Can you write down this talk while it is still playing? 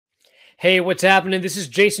Hey, what's happening? This is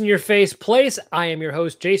Jasonyerface Place. I am your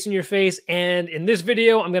host, Jasonyerface, and in this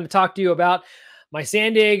video, I'm going to talk to you about my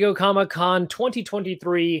San Diego Comic-Con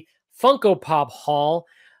 2023 Funko Pop haul,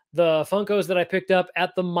 the Funkos that I picked up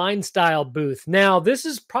at the MindStyle booth. Now, this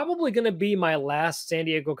is probably going to be my last San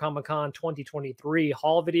Diego Comic-Con 2023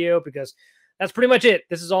 haul video because that's pretty much it.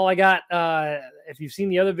 This is all I got. If you've seen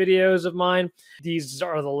the other videos of mine, these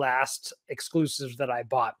are the last exclusives that I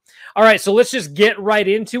bought. All right, so let's just get right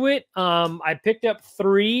into it. I picked up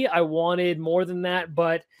 3. I wanted more than that,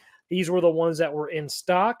 but these were the ones that were in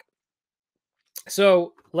stock.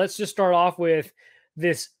 So let's just start off with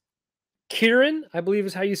this Kieran, I believe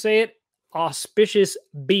is how you say it, Auspicious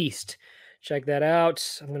Beast. Check that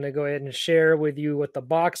out. I'm going to go ahead and share with you what the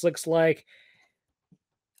box looks like.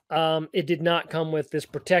 It did not come with this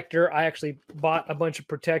protector. I actually bought a bunch of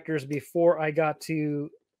protectors before I got to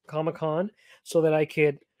Comic-Con so that I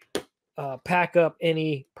could pack up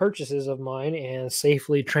any purchases of mine and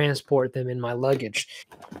safely transport them in my luggage.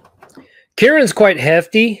 Kieran's quite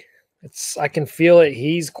hefty. I can feel it.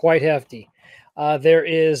 He's quite hefty. There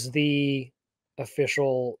is the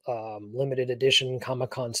official limited edition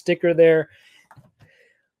Comic-Con sticker there.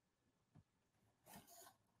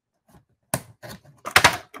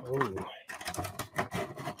 Ooh.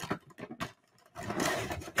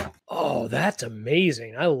 Oh, that's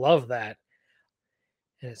amazing. I love that.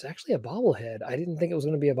 And it's actually a bobblehead. I didn't think it was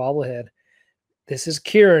going to be a bobblehead. This is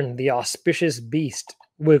Kieran, the Auspicious Beast.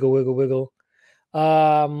 Wiggle, wiggle, wiggle.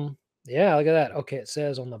 Yeah, look at that. Okay, it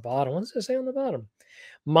says on the bottom. What does it say on the bottom?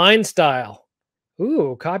 MindStyle.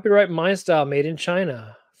 Ooh, copyright MindStyle, made in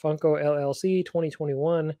China. Funko LLC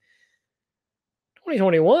 2021.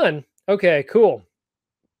 2021. Okay, cool.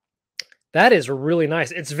 That is really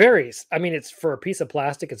nice. It's for a piece of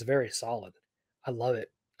plastic, it's very solid. I love it.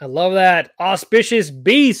 I love that. Auspicious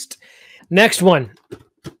Beast. Next one.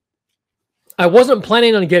 I wasn't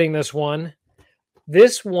planning on getting this one.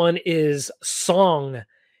 This one is Song,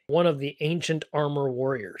 one of the ancient armor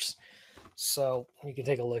warriors. So you can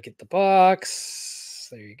take a look at the box.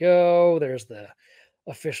 There you go. There's the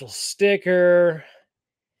official sticker.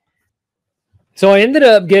 So I ended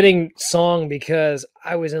up getting Song because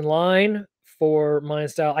I was in line for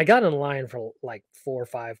MindStyle. I got in line for like 4 or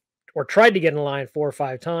 5, or tried to get in line 4 or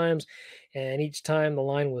 5 times, and each time the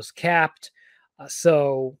line was capped.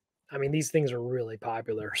 So, I mean, these things are really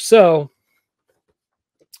popular. So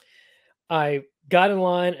I got in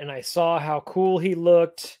line and I saw how cool he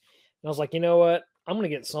looked. And I was like, you know what? I'm going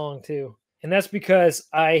to get Song too. And that's because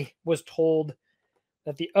I was told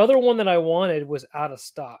that the other one that I wanted was out of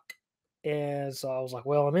stock. And so I was like,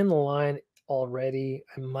 well, I'm in the line already.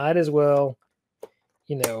 I might as well,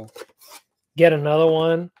 get another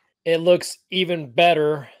one. It looks even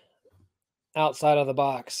better outside of the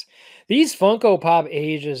box. These Funko Pop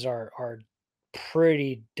ages are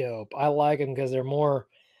pretty dope. I like them because they're more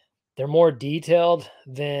detailed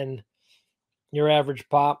than your average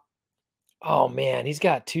pop. Oh man, he's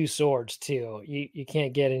got 2 swords too. You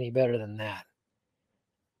can't get any better than that.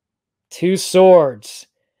 2 swords.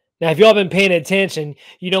 Now, if y'all been paying attention,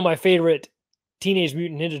 you know my favorite Teenage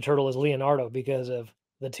Mutant Ninja Turtle is Leonardo because of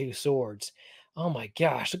the 2 swords. Oh my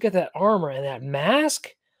gosh, look at that armor and that mask.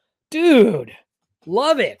 Dude,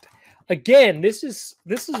 love it. Again, this is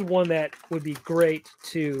one that would be great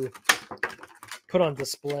to put on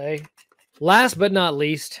display. Last but not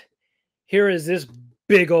least, here is this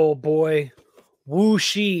big old boy, Wu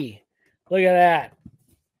Shi. Look at that.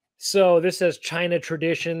 So this says China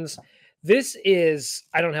Traditions. This is,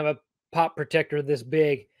 I don't have a pop protector this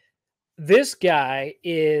big. This guy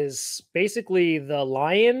is basically the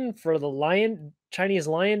lion for the Chinese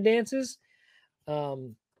lion dances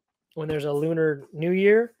when there's a Lunar New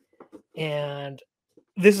Year. And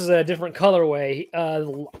this is a different colorway.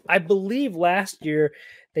 I believe last year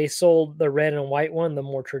they sold the red and white one, the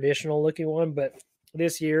more traditional looking one, but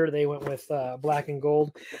this year they went with black and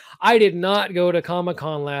gold. I did not go to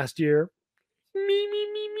Comic-Con last year.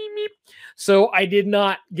 So I did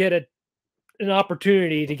not get an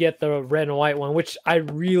opportunity to get the red and white one, which I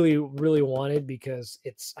really, really wanted because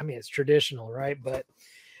it's traditional, right? But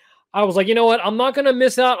I was like, you know what? I'm not going to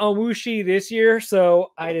miss out on Wu Shi this year.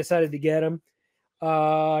 So I decided to get him.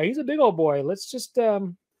 He's a big old boy. Let's just let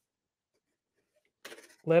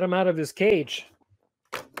him out of his cage.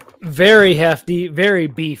 Very hefty, very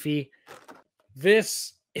beefy.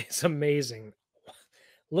 This is amazing.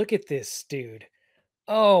 Look at this dude.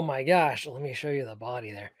 Oh my gosh. Let me show you the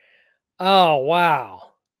body there. Oh,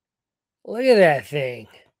 wow. Look at that thing.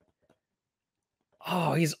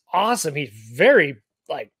 Oh, he's awesome. He's very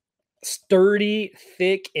sturdy,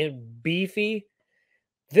 thick, and beefy.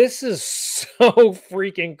 This is so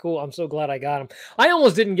freaking cool. I'm so glad I got him. I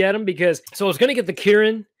almost didn't get him because I was gonna get the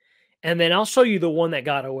Kieran, and then I'll show you the one that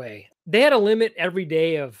got away. They had a limit every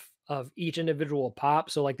day of each individual pop.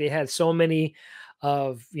 So like they had so many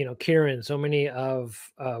of Kieran, so many of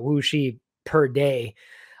Wuxi per day.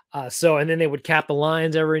 So and then they would cap the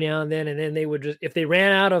lines every now and then they would just, if they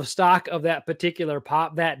ran out of stock of that particular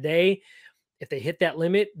pop that day, if they hit that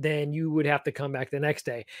limit, then you would have to come back the next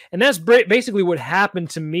day. And that's basically what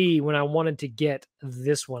happened to me when I wanted to get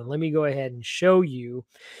this one. Let me go ahead and show you.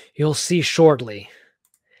 You'll see shortly.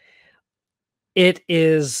 It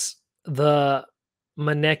is the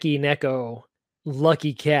Maneki Neko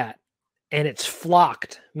Lucky Cat, and it's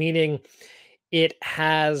flocked, meaning it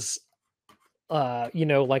has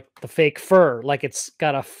like the fake fur, like it's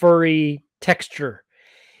got a furry texture.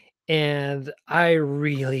 And I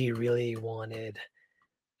really, really wanted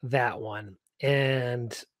that one.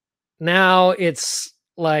 And now it's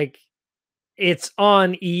like it's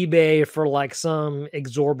on eBay for like some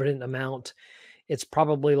exorbitant amount. It's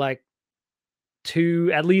probably like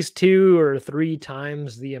at least 2 or 3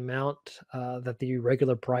 times the amount that the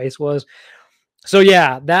regular price was. So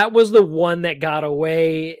yeah, that was the one that got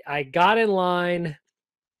away. I got in line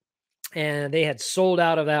and they had sold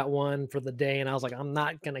out of that one for the day. And I was like, I'm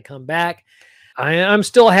not going to come back. I'm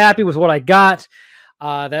still happy with what I got.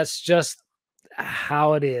 That's just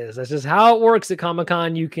how it is. That's just how it works at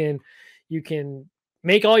Comic-Con. You can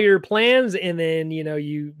make all your plans, and then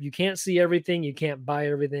you can't see everything, you can't buy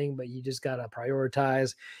everything, but you just gotta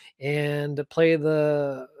prioritize and play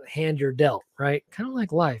the hand you're dealt, right? Kind of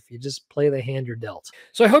like life. You just play the hand you're dealt.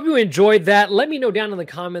 So I hope you enjoyed that. Let me know down in the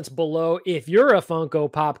comments below if you're a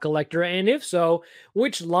Funko Pop collector, and if so,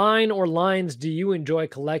 which line or lines do you enjoy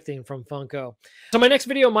collecting from Funko? So my next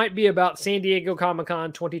video might be about San Diego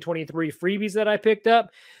Comic-Con 2023 freebies that I picked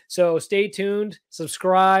up. So stay tuned,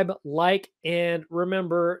 subscribe, like, and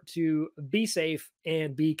remember to be safe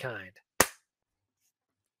and be kind.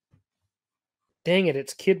 Dang it,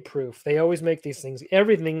 it's kid proof. They always make these things.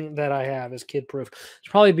 Everything that I have is kid proof. It's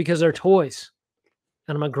probably because they're toys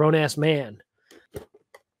and I'm a grown ass man.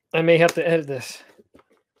 I may have to edit this.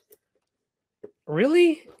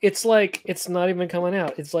 Really? It's like it's not even coming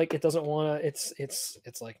out. It's like it doesn't want to. It's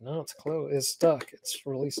like no, it's closed. It's stuck. It's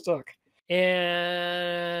really stuck.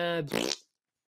 And